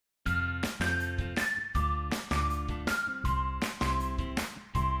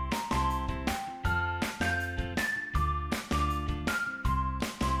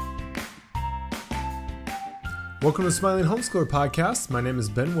Welcome to Smiling Homeschooler Podcast. My name is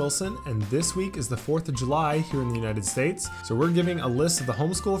Ben Wilson, and this week is the 4th of July here in the United States. So we're giving a list of the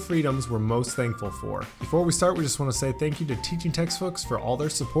homeschool freedoms we're most thankful for. Before we start, we just want to say thank you to Teaching Textbooks for all their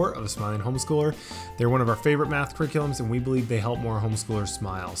support of the Smiling Homeschooler. They're one of our favorite math curriculums, and we believe they help more homeschoolers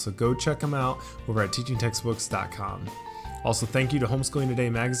smile. So go check them out over at teachingtextbooks.com. Also, thank you to Homeschooling Today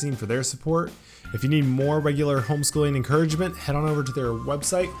magazine for their support. If you need more regular homeschooling encouragement, head on over to their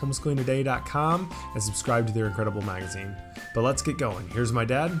website, homeschoolingtoday.com, and subscribe to their incredible magazine. But let's get going. Here's my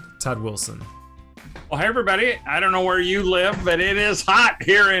dad, Todd Wilson. Well, hey, everybody. I don't know where you live, but it is hot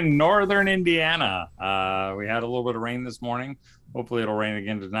here in northern Indiana. We had a little bit of rain this morning. Hopefully it'll rain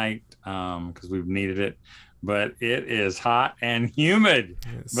again tonight because we've needed it. But it is hot and humid.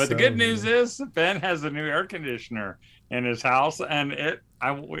 But the good news is Ben has a new air conditioner in his house, and his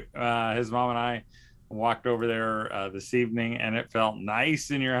mom and I walked over there this evening, and it felt nice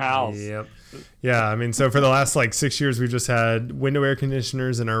in your house. Yep. Yeah, I mean, so for the last 6 years, we've just had window air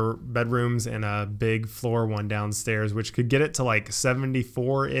conditioners in our bedrooms and a big floor one downstairs, which could get it to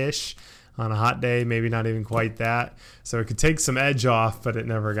 74-ish on a hot day, maybe not even quite that. So it could take some edge off, but it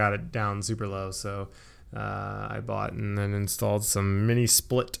never got it down super low. So I bought and then installed some mini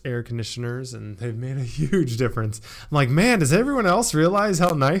split air conditioners, and they've made a huge difference. I'm like, man, does everyone else realize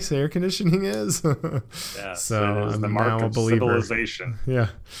how nice air conditioning is? Yes, so it is I'm the mark now a of believer. Civilization. Yeah,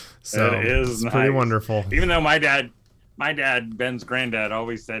 so it is it's nice. pretty wonderful. Even though my dad, Ben's granddad,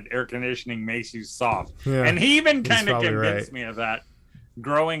 always said air conditioning makes you soft, and he even kind of convinced me of that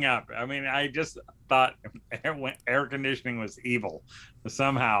growing up. I mean, I just thought air conditioning was evil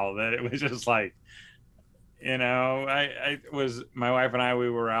somehow. That it was just like. I was my wife and I. We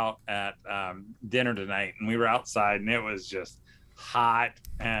were out at dinner tonight, and we were outside, and it was just hot.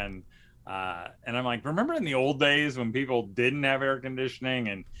 And I'm like, remember in the old days when people didn't have air conditioning,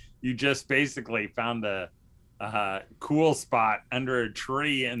 and you just basically found a cool spot under a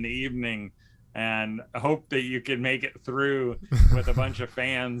tree in the evening, and hope that you could make it through with a bunch of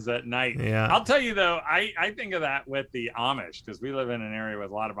fans at night. Yeah. I'll tell you though, I think of that with the Amish, because we live in an area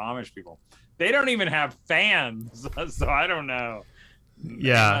with a lot of Amish people. They don't even have fans, so I don't know.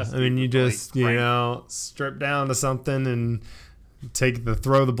 Yeah, I mean, you just, strip down to something and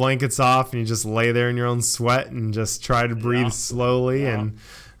throw the blankets off, and you just lay there in your own sweat and just try to breathe slowly and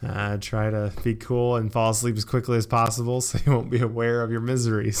try to be cool and fall asleep as quickly as possible so you won't be aware of your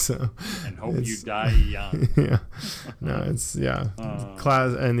misery. So and hope you die young. Yeah. No, it's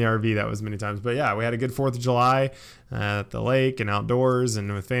class and the RV, that was many times. But yeah, we had a good 4th of July at the lake and outdoors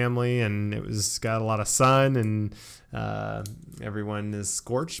and with family, and it was got a lot of sun, and everyone is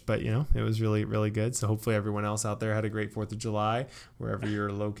scorched, but it was really, really good. So hopefully everyone else out there had a great 4th of July wherever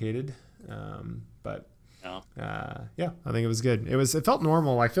you're located. I think it was good. It felt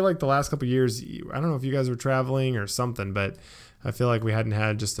normal. I feel like the last couple of years, I don't know if you guys were traveling or something, but I feel like we hadn't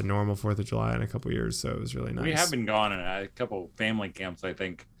had just a normal 4th of July in a couple of years, so it was really nice. We have been gone in a couple family camps, I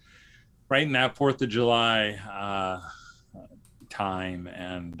think, right in that 4th of July time,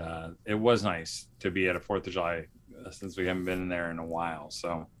 and it was nice to be at a 4th of July since we haven't been in there in a while.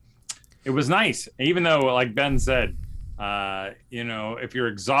 So it was nice, even though, like Ben said, if you're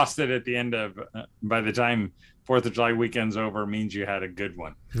exhausted at the end of, by the time 4th of July weekend's over, means you had a good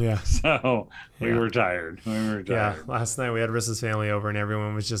one. Yeah. So we were tired. Yeah. Last night we had Rissa's family over, and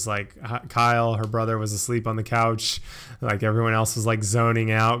everyone was just like, Kyle, her brother, was asleep on the couch. Like everyone else was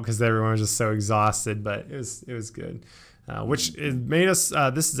zoning out because everyone was just so exhausted, but it was good. Which it made us,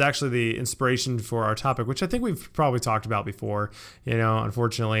 this is actually the inspiration for our topic, which I think we've probably talked about before.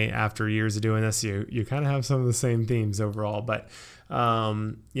 Unfortunately, after years of doing this, you kind of have some of the same themes overall. But,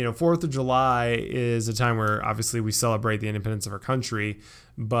 4th of July is a time where obviously we celebrate the independence of our country.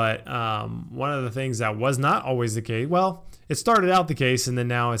 But one of the things that was not always the case, well, it started out the case, and then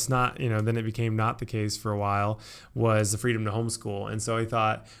now it's not, then it became not the case for a while, was the freedom to homeschool. And so I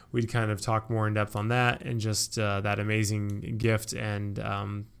thought we'd kind of talk more in depth on that, and just that amazing gift and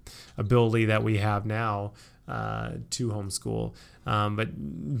ability that we have now to homeschool.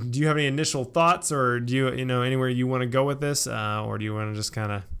 But do you have any initial thoughts, or do you, anywhere you want to go with this, or do you want to just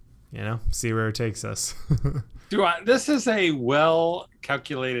kind of, see where it takes us? This is a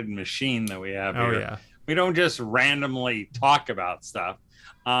well-calculated machine that we have here. Oh, yeah. We don't just randomly talk about stuff.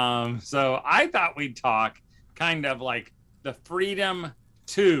 So I thought we'd talk kind of like the freedom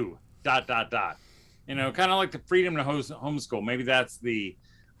to ... kind of like the freedom to homeschool. Maybe that's the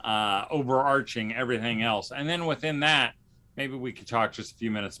overarching everything else. And then within that, maybe we could talk just a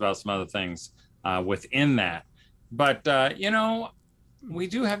few minutes about some other things within that. But, we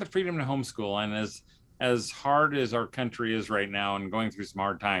do have the freedom to homeschool. And as hard as our country is right now and going through some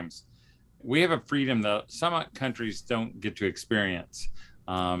hard times, we have a freedom that some countries don't get to experience.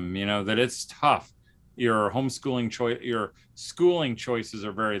 That it's tough. Your schooling choices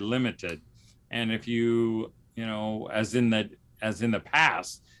are very limited, and if as in the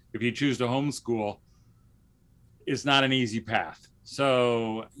past, if you choose to homeschool, it's not an easy path.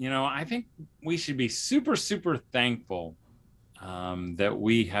 So, I think we should be super, super thankful that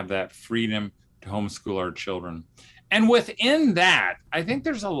we have that freedom to homeschool our children. And within that, I think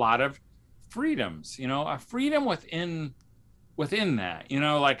there's a lot of freedoms, a freedom within that,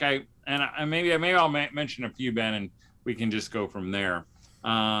 maybe I'll mention a few, Ben, and we can just go from there.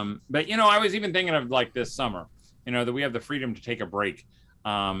 But I was even thinking of like this summer, that we have the freedom to take a break.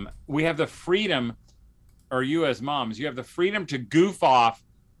 We have the freedom, or you as moms, you have the freedom to goof off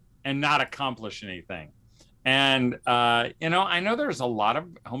and not accomplish anything. And, I know there's a lot of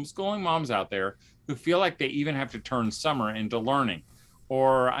homeschooling moms out there who feel like they even have to turn summer into learning.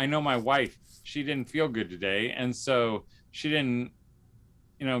 Or I know my wife, she didn't feel good today, and so she didn't,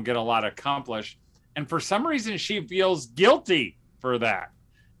 get a lot accomplished. And for some reason, she feels guilty for that.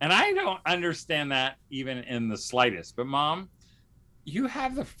 And I don't understand that even in the slightest. But Mom, you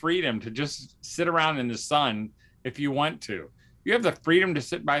have the freedom to just sit around in the sun if you want to. You have the freedom to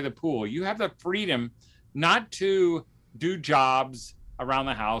sit by the pool. You have the freedom not to do jobs around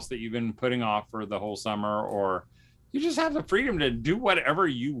the house that you've been putting off for the whole summer, or you just have the freedom to do whatever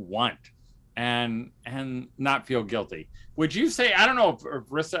you want and not feel guilty. Would you say, I don't know if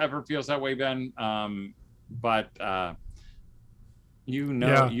Rissa ever feels that way, Ben, but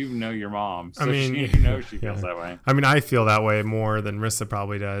your mom. So she feels that way. I mean, I feel that way more than Rissa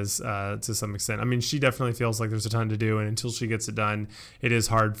probably does to some extent. I mean, she definitely feels like there's a ton to do, and until she gets it done, it is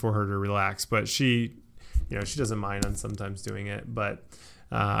hard for her to relax. But she doesn't mind on sometimes doing it. But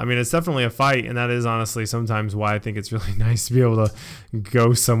I mean, it's definitely a fight, and that is honestly sometimes why I think it's really nice to be able to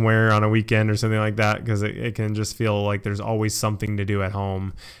go somewhere on a weekend or something like that, because it can just feel like there's always something to do at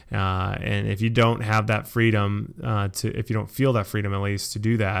home. And if you don't have that freedom if you don't feel that freedom at least to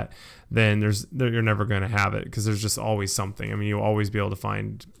do that, then you're never going to have it, because there's just always something. I mean, you'll always be able to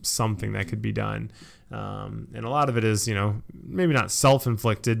find something that could be done. And a lot of it is, maybe not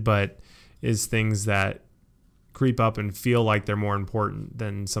self-inflicted, but is things that creep up and feel like they're more important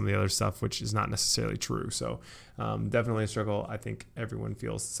than some of the other stuff, which is not necessarily true. So definitely a struggle I think everyone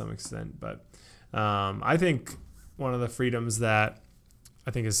feels to some extent. But I think one of the freedoms that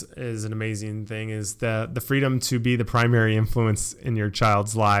I think is an amazing thing is the freedom to be the primary influence in your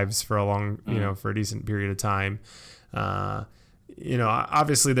child's lives for a long, for a decent period of time.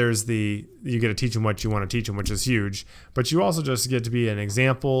 Obviously you get to teach them what you want to teach them, which is huge, but you also just get to be an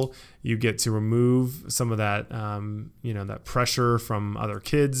example. You get to remove some of that, that pressure from other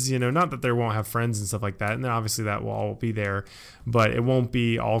kids, not that they won't have friends and stuff like that. And then obviously that will all be there, but it won't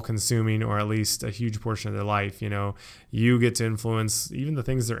be all consuming, or at least a huge portion of their life. You get to influence even the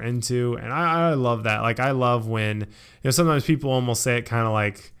things they're into. And I love that. Like, I love when, sometimes people almost say it kind of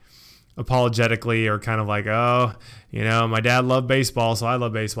like apologetically, or kind of like, oh, my dad loved baseball, so I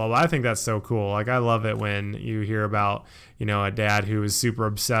love baseball. But I think that's so cool. Like, I love it when you hear about, a dad who is super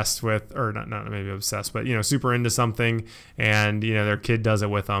obsessed with, or not maybe obsessed, but, super into something, and, their kid does it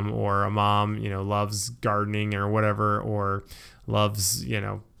with them, or a mom, loves gardening or whatever, or loves,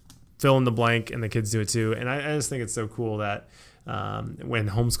 fill in the blank, and the kids do it too. And I just think it's so cool that when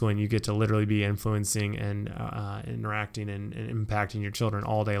homeschooling, you get to literally be influencing and interacting and impacting your children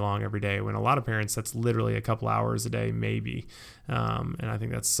all day long, every day, when a lot of parents, that's literally a couple hours a day, maybe. And I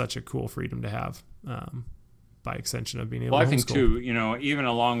think that's such a cool freedom to have, by extension of being able to homeschool. I think too, even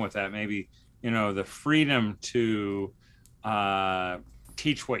along with that, maybe, the freedom to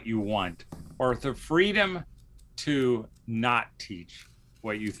teach what you want, or the freedom to not teach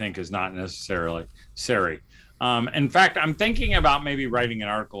what you think is not necessarily necessary. In fact, I'm thinking about maybe writing an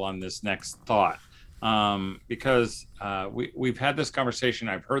article on this next thought, because we've had this conversation.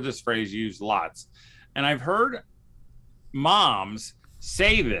 I've heard this phrase used lots, and I've heard moms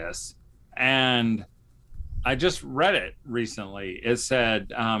say this, and I just read it recently. It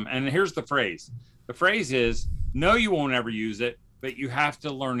said, and here's the phrase. The phrase is, no, you won't ever use it, but you have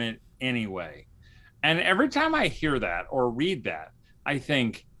to learn it anyway. And every time I hear that or read that, I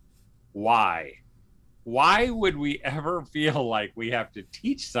think, why? Why would we ever feel like we have to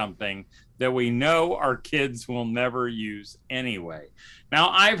teach something that we know our kids will never use anyway? Now,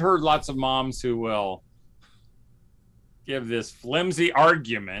 I've heard lots of moms who will give this flimsy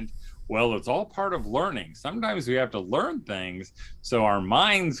argument, well, it's all part of learning. Sometimes we have to learn things so our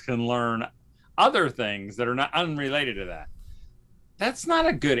minds can learn other things that are not unrelated to that. That's not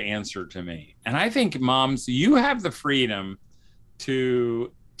a good answer to me. And I think moms, you have the freedom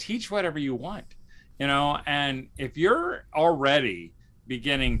to teach whatever you want, and if you're already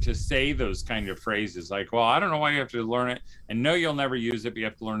beginning to say those kind of phrases like, well, I don't know why you have to learn it, and no, you'll never use it, but you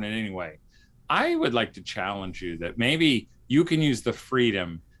have to learn it anyway. I would like to challenge you that maybe you can use the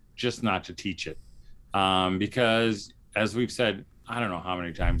freedom just not to teach it. Because as we've said, I don't know how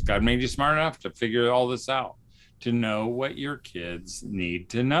many times, God made you smart enough to figure all this out, to know what your kids need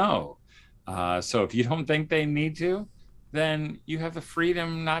to know. So if you don't think they need to, then you have the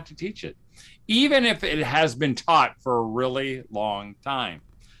freedom not to teach it, even if it has been taught for a really long time.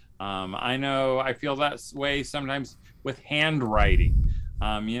 I know I feel that way sometimes with handwriting.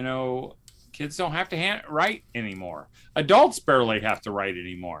 Kids don't have to write anymore. Adults barely have to write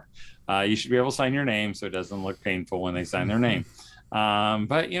anymore. You should be able to sign your name so it doesn't look painful when they sign their name.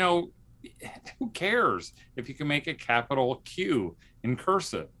 But who cares if you can make a capital Q in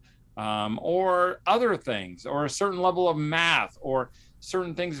cursive, or other things, or a certain level of math, or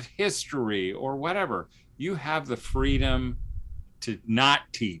certain things of history, or whatever. You have the freedom to not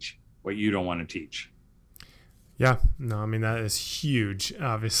teach what you don't want to teach. Yeah, no, I mean, that is huge,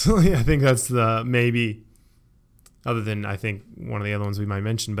 obviously. I think that's the maybe, other than I think one of the other ones we might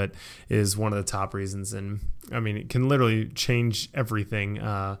mention, but is one of the top reasons. And I mean, it can literally change everything.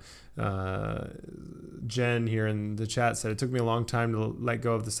 Jen here in the chat said, it took me a long time to let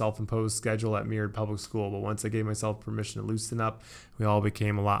go of the self-imposed schedule at Mirrored Public School, but once I gave myself permission to loosen up, we all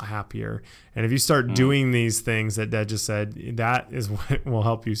became a lot happier. And if you start doing these things that Dad just said, that is what will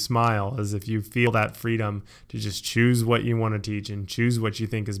help you smile, is if you feel that freedom to just choose what you want to teach and choose what you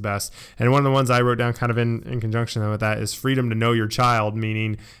think is best. And one of the ones I wrote down kind of in conjunction with that is freedom to know your child,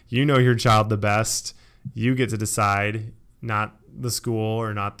 meaning you know your child the best. You get to decide, not the school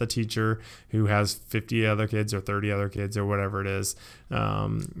or not the teacher who has 50 other kids or 30 other kids or whatever it is.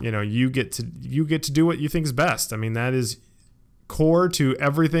 You get to do what you think is best. I mean, that is core to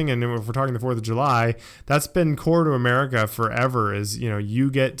everything. And if we're talking the 4th of July, that's been core to America forever, is, you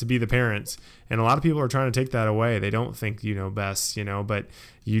get to be the parents. And a lot of people are trying to take that away. They don't think you know best, but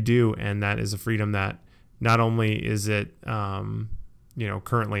you do. And that is a freedom that not only is it,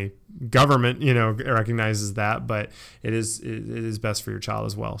 currently government, recognizes that, but it is best for your child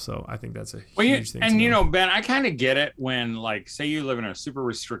as well. So I think that's a huge thing. And Ben, I kind of get it when, like, say you live in a super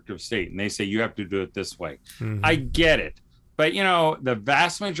restrictive state and they say you have to do it this way. Mm-hmm. I get it. But, the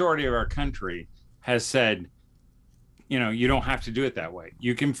vast majority of our country has said, you don't have to do it that way.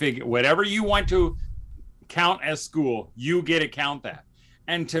 You can figure whatever you want to count as school, you get to count that.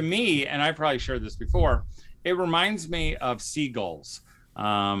 And to me, and I probably shared this before, it reminds me of seagulls.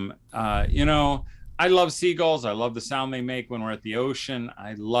 I love seagulls. I love the sound they make when we're at the ocean.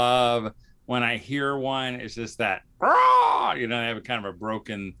 I love when I hear one, it's just that, they have a kind of a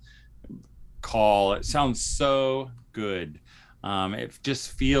broken call. It sounds so good. It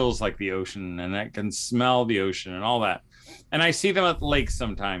just feels like the ocean, and I can smell the ocean and all that. And I see them at the lakes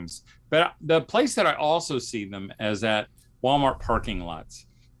sometimes. But the place that I also see them is at Walmart parking lots.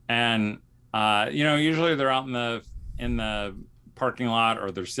 And usually they're out in the parking lot,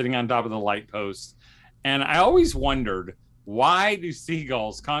 or they're sitting on top of the light posts. And I always wondered, why do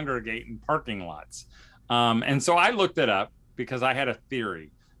seagulls congregate in parking lots? And so I looked it up because I had a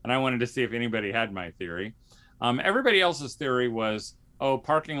theory, and I wanted to see if anybody had my theory. Everybody else's theory was,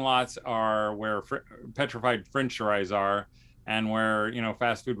 parking lots are where petrified French fries are, and where,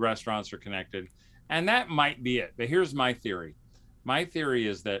 fast food restaurants are connected. And that might be it. But here's my theory. My theory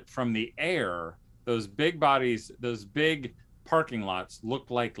is that from the air, those big bodies, those big parking lots look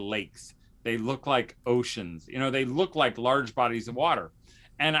like lakes. They look like oceans. They look like large bodies of water.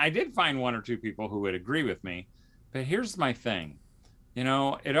 And I did find one or two people who would agree with me. But here's my thing.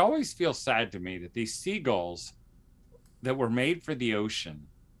 It always feels sad to me that these seagulls that were made for the ocean,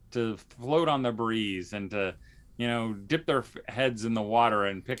 to float on the breeze and to, dip their heads in the water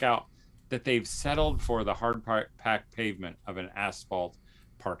and pick out, that they've settled for the hard packed pavement of an asphalt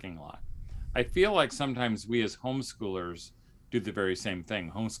parking lot. I feel like sometimes we as homeschoolers do the very same thing,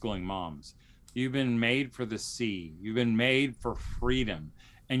 homeschooling moms. You've been made for the sea. You've been made for freedom.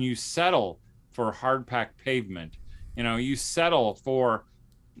 And you settle for hard packed pavement. You settle for,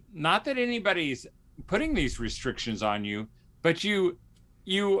 not that anybody's putting these restrictions on you, but you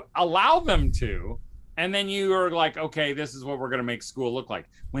allow them to. And then you are like, okay, this is what we're going to make school look like,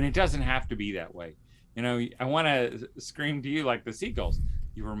 when it doesn't have to be that way. I want to scream to you like the seagulls.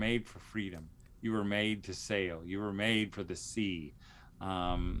 You were made for freedom. You were made to sail. You were made for the sea.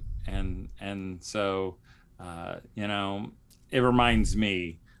 And so, it reminds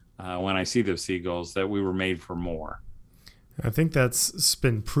me when I see those seagulls that we were made for more. I think that's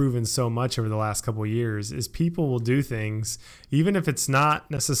been proven so much over the last couple of years is people will do things even if it's not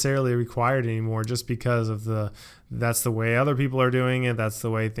necessarily required anymore, just because of that's the way other people are doing it. That's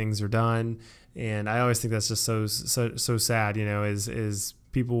the way things are done. And I always think that's just so sad, is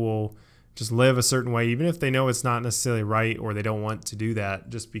people will just live a certain way, even if they know it's not necessarily right or they don't want to do that,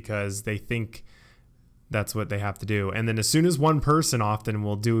 just because they think that's what they have to do. And then as soon as one person often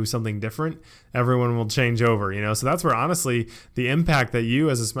will do something different, everyone will change over, So that's where honestly the impact that you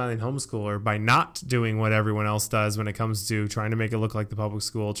as a smiling homeschooler, by not doing what everyone else does when it comes to trying to make it look like the public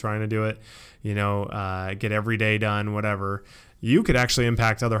school, trying to do it, get every day done, whatever, you could actually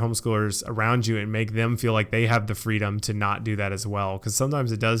impact other homeschoolers around you and make them feel like they have the freedom to not do that as well. Because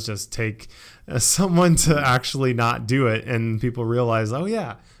sometimes it does just take someone to actually not do it, and people realize, oh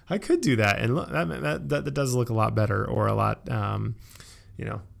yeah, I could do that, and look, that does look a lot better, or a lot,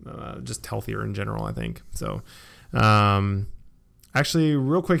 just healthier in general, I think. So, actually,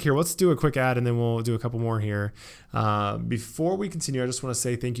 real quick here, let's do a quick ad, and then we'll do a couple more here. Before we continue, I just want to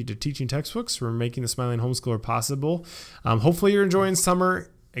say thank you to Teaching Textbooks for making the Smiling Homeschooler possible. Hopefully, you're enjoying summer.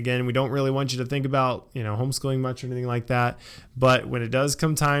 Again, we don't really want you to think about, homeschooling much or anything like that. But when it does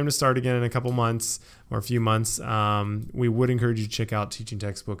come time to start again in a couple months or a few months, we would encourage you to check out Teaching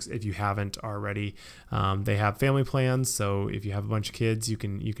Textbooks if you haven't already. They have family plans, so if you have a bunch of kids, you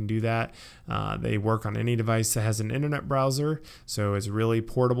can do that. They work on any device that has an internet browser, so it's really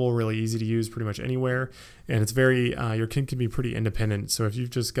portable, really easy to use pretty much anywhere. And it's very, your kid can be pretty independent. So if you've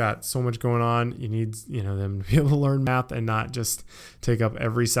just got so much going on, you need, them to be able to learn math and not just take up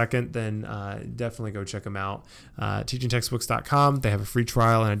every second, then definitely go check them out. TeachingTextbooks.com. They have a free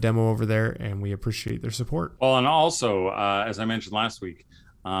trial and a demo over there, and we appreciate their support. Well, and also, as I mentioned last week,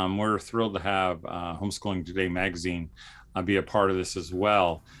 we're thrilled to have Homeschooling Today magazine be a part of this as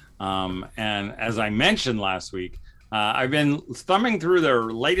well. And as I mentioned last week, I've been thumbing through their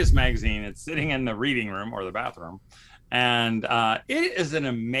latest magazine. It's sitting in the reading room or the bathroom, and it is an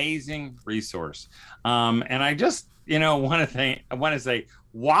amazing resource. And I just, want to say,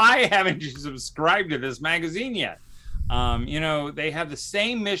 why haven't you subscribed to this magazine yet? They have the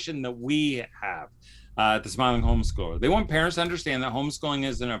same mission that we have at the Smiling Homeschooler. They want parents to understand that homeschooling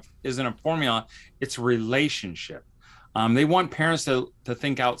isn't a formula; it's a relationship. They want parents to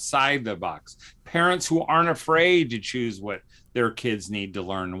think outside the box. Parents who aren't afraid to choose what their kids need to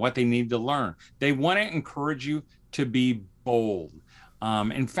learn, what they need to learn. They want to encourage you to be bold.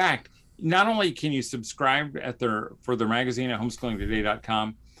 In fact, not only can you subscribe for their magazine at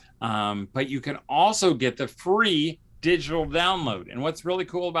homeschoolingtoday.com, but you can also get the free digital download. And what's really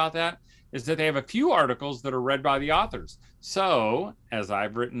cool about that is that they have a few articles that are read by the authors. So, as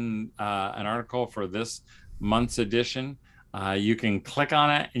I've written an article for this month's edition, you can click on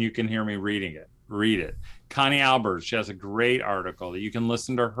it and you can hear me read it. Connie Albers, she has a great article that you can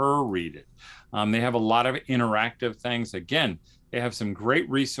listen to her read it. They have a lot of interactive things. Again, they have some great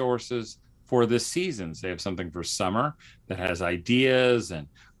resources for the seasons. They have something for summer that has ideas and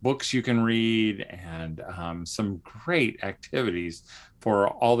books you can read, and some great activities for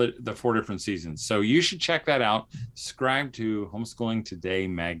all the 4 different seasons. So you should check that out. Subscribe to Homeschooling Today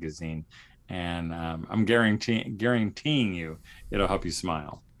magazine, and I'm guaranteeing you it'll help you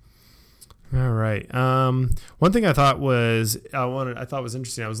smile. All right. One thing I thought was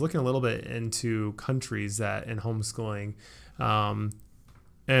interesting. I was looking a little bit into countries that in homeschooling,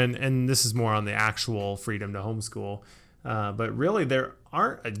 and this is more on the actual freedom to homeschool. But really, there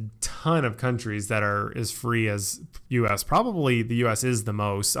aren't a ton of countries that are as free as U.S. Probably the U.S. is the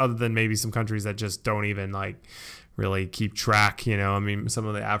most, other than maybe some countries that just don't even really keep track. I mean, some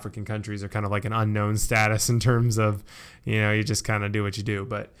of the African countries are kind of like an unknown status in terms of, you just kind of do what you do.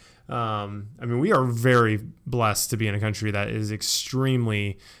 But we are very blessed to be in a country that is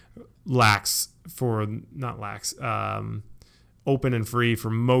extremely open and free for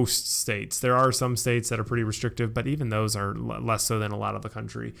most states. There are some states that are pretty restrictive, but even those are less so than a lot of the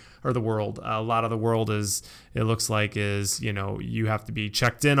country or the world. A lot of the world is you have to be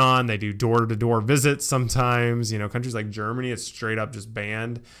checked in on. They do door-to-door visits sometimes. Countries like Germany, it's straight up just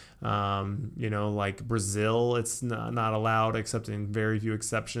banned. Like Brazil, it's not allowed except in very few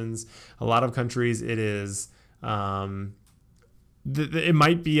exceptions. A lot of countries, it is it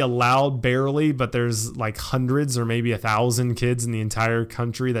might be allowed barely, but there's like hundreds or maybe 1,000 kids in the entire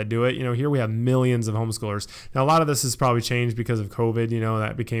country that do it. Here we have millions of homeschoolers. Now, a lot of this has probably changed because of COVID.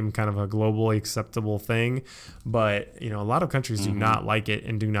 That became kind of a globally acceptable thing. But, a lot of countries do not like it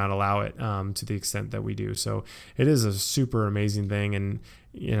and do not allow it to the extent that we do. So it is a super amazing thing. And,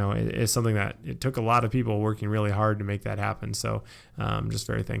 it is something that it took a lot of people working really hard to make that happen. So I'm just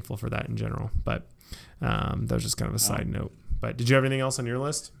very thankful for that in general. But that was just kind of a side note. But did you have anything else on your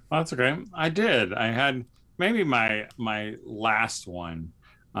list? Well, that's okay. I did. I had maybe my last one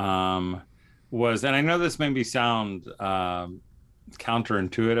was, and I know this maybe sound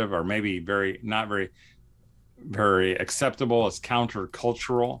counterintuitive, or maybe not very acceptable as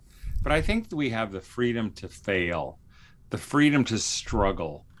countercultural, but I think that we have the freedom to fail, the freedom to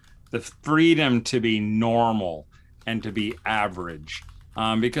struggle, the freedom to be normal and to be average.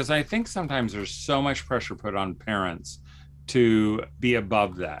 Because I think sometimes there's so much pressure put on parents to be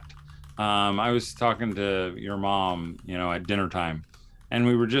above that. I was talking to your mom, at dinner time, and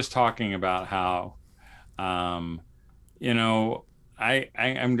we were just talking about how, I'm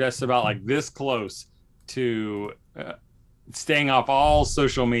just about like this close to staying off all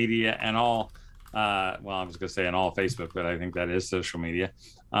social media and all, I was going to say and all Facebook, but I think that is social media.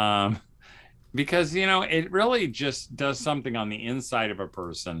 Because, it really just does something on the inside of a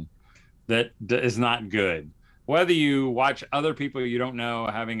person that is not good. Whether you watch other people you don't know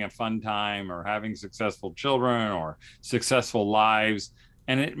having a fun time or having successful children or successful lives,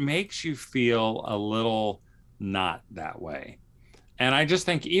 and it makes you feel a little not that way. And I just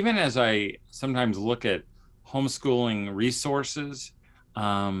think, even as I sometimes look at homeschooling resources,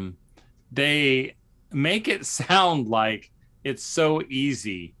 they make it sound like it's so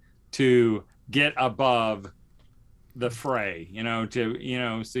easy to get above the fray,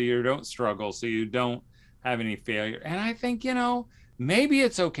 so you don't struggle, so you don't have any failure. And I think, maybe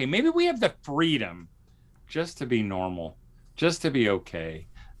it's okay. Maybe we have the freedom just to be normal, just to be okay.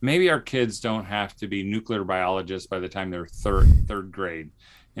 Maybe our kids don't have to be nuclear biologists by the time they're third grade.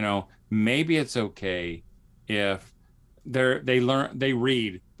 Maybe it's okay if they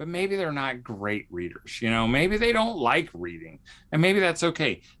read, but maybe they're not great readers. Maybe they don't like reading, and maybe that's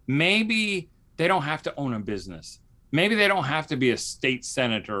okay. Maybe they don't have to own a business. Maybe they don't have to be a state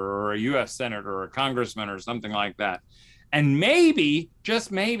senator or a U.S. senator or a congressman or something like that. And maybe,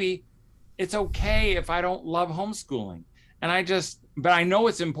 just maybe, it's okay if I don't love homeschooling. But I know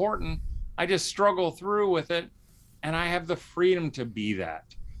it's important. I just struggle through with it, and I have the freedom to be that.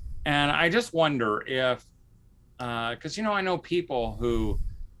 And I just wonder if, because, I know people who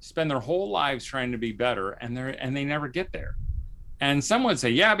spend their whole lives trying to be better, and they never get there. And some would say,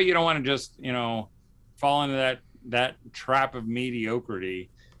 yeah, but you don't want to just, fall into that trap of mediocrity.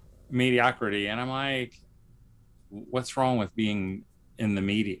 And I'm like, what's wrong with being in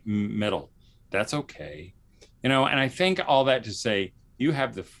the middle? That's okay. And I think all that to say, you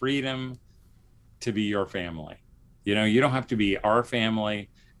have the freedom to be your family. You don't have to be our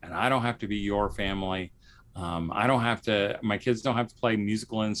family, and I don't have to be your family. My kids don't have to play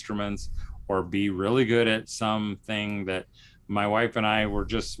musical instruments or be really good at something. That my wife and I were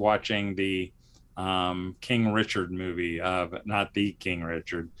just watching the King Richard movie not the King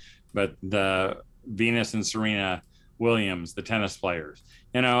Richard, but the Venus and Serena Williams, the tennis players,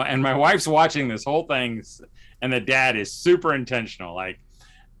 and my wife's watching this whole thing, and the dad is super intentional. Like,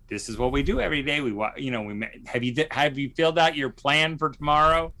 this is what we do every day. Have you filled out your plan for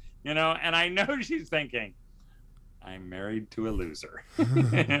tomorrow? And I know she's thinking, I'm married to a loser.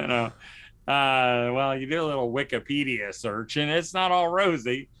 Well, you do a little Wikipedia search, and it's not all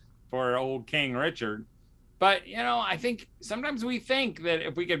rosy for old King Richard. But, I think sometimes we think that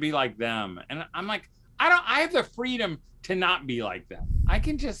if we could be like them, and I'm like, I have the freedom to not be like them. I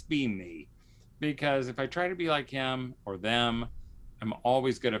can just be me, because if I try to be like him or them, I'm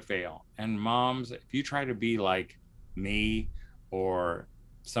always going to fail. And moms, if you try to be like me or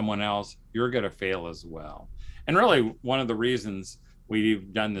someone else, you're going to fail as well. And really, one of the reasons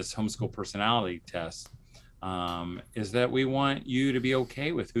we've done this homeschool personality test is that we want you to be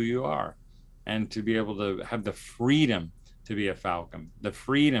okay with who you are, and to be able to have the freedom to be a falcon, the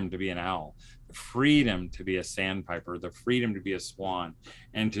freedom to be an owl, the freedom to be a sandpiper, the freedom to be a swan,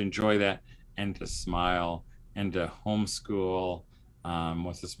 and to enjoy that, and to smile, and to homeschool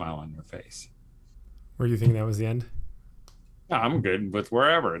with a smile on your face. Were you thinking that was the end? No, I'm good with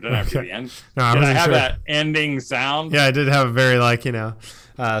wherever. It doesn't have to be the end. No, Did I have that ending sound? Yeah, I did have a very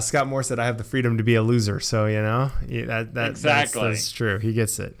Scott Moore said, I have the freedom to be a loser. So, exactly. That's true. He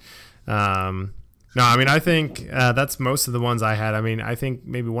gets it. No, I think that's most of the ones I had. I think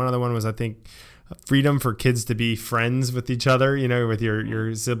maybe one other one was, freedom for kids to be friends with each other, with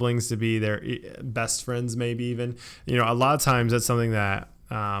your siblings, to be their best friends, maybe even. A lot of times that's something that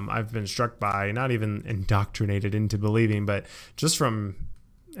I've been struck by, not even indoctrinated into believing, but just from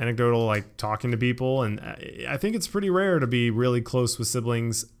anecdotal, talking to people. And I think it's pretty rare to be really close with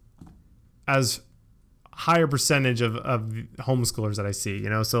siblings as higher percentage of homeschoolers that I see,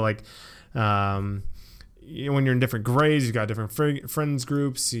 so when you're in different grades, you've got different friends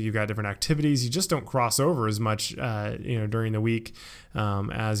groups, you've got different activities. You just don't cross over as much, during the week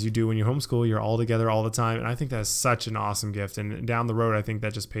as you do when you homeschool. You're all together all the time. And I think that's such an awesome gift. And down the road, I think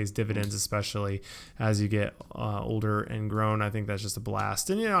that just pays dividends, especially as you get older and grown. I think that's just a blast.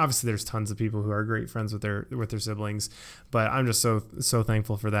 And, obviously there's tons of people who are great friends with their siblings, but I'm just so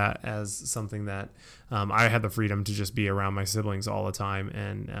thankful for that as something that I had the freedom to just be around my siblings all the time.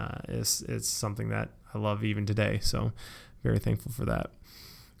 And it's something that I love even today. So very thankful for that.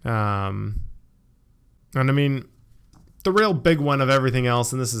 And I mean, the real big one of everything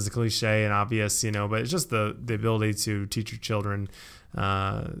else, and this is a cliche and obvious, but it's just the ability to teach your children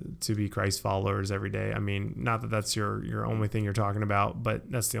to be Christ followers every day. I mean, not that that's your only thing you're talking about,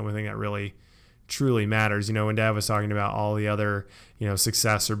 but that's the only thing that really truly matters. When Dad was talking about all the other,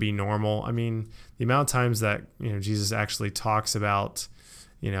 success or be normal, I mean, the amount of times that, Jesus actually talks about,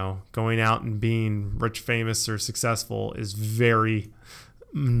 going out and being rich, famous, or successful is very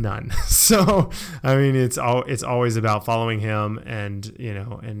none. So, I mean, it's always about following him and,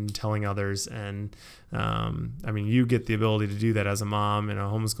 and telling others. And, I mean, you get the ability to do that as a mom and a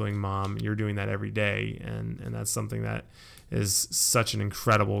homeschooling mom. You're doing that every day. And that's something that is such an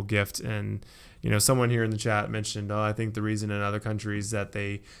incredible gift. And, someone here in the chat mentioned, I think the reason in other countries that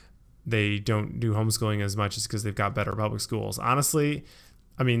they don't do homeschooling as much is because they've got better public schools. Honestly,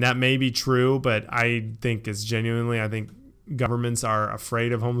 I mean, that may be true, but I think I think governments are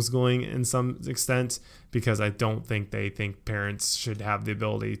afraid of homeschooling in some extent because I don't think they think parents should have the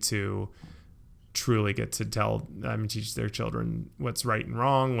ability to truly get to teach their children what's right and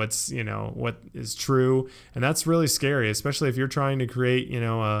wrong, what's, what is true. And that's really scary, especially if you're trying to create,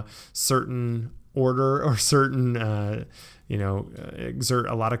 a certain order or certain, exert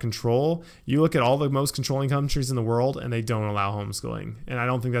a lot of control. You look at all the most controlling countries in the world and they don't allow homeschooling. And I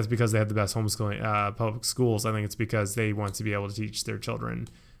don't think that's because they have the best homeschooling public schools. I think it's because they want to be able to teach their children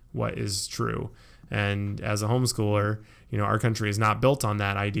what is true. And as a homeschooler, our country is not built on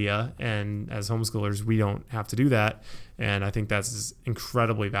that idea. And as homeschoolers, we don't have to do that. And I think that's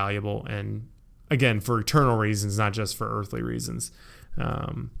incredibly valuable. And again, for eternal reasons, not just for earthly reasons.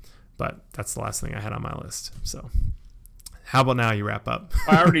 But that's the last thing I had on my list. So how about now you wrap up?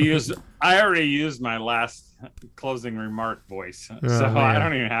 I already used my last closing remark voice. So I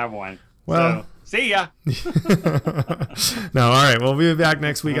don't even have one. Well, so, see ya. No, all right. Well, we'll be back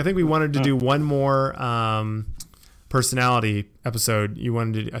next week. I think we wanted to do one more personality episode.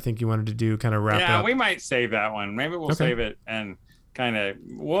 I think you wanted to do kind of wrap it up. Yeah, we might save that one. Maybe we'll save it and kind of.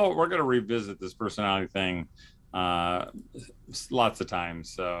 Well, we're going to revisit this personality thing lots of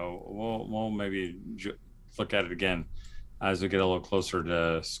times. So we'll maybe look at it again as we get a little closer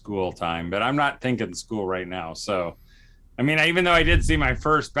to school time. But I'm not thinking school right now. So, I mean, even though I did see my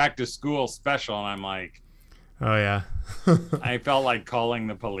first back to school special, and I'm like, oh yeah, I felt like calling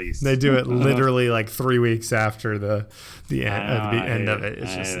the police. They do it literally like 3 weeks after the end of it.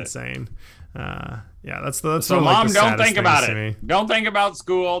 It's just insane. Yeah, that's so. Mom, don't think about it. Don't think about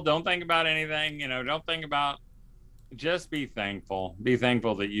school. Don't think about anything. Don't think about. Just be thankful. Be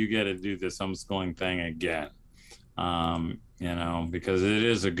thankful that you get to do this homeschooling thing again. Because it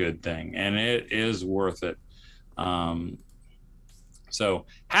is a good thing and it is worth it. So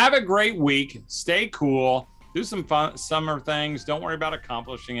have a great week. Stay cool. Do some fun summer things. Don't worry about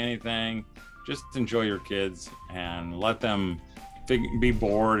accomplishing anything. Just enjoy your kids and let them be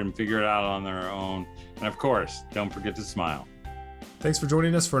bored and figure it out on their own. And of course, don't forget to smile. Thanks for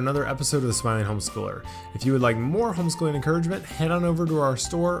joining us for another episode of The Smiling Homeschooler. If you would like more homeschooling encouragement, head on over to our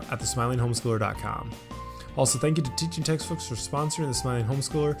store at thesmilinghomeschooler.com. Also, thank you to Teaching Textbooks for sponsoring The Smiling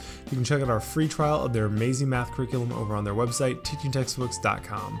Homeschooler. You can check out our free trial of their amazing math curriculum over on their website,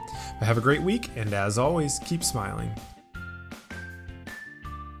 teachingtextbooks.com. But have a great week, and as always, keep smiling.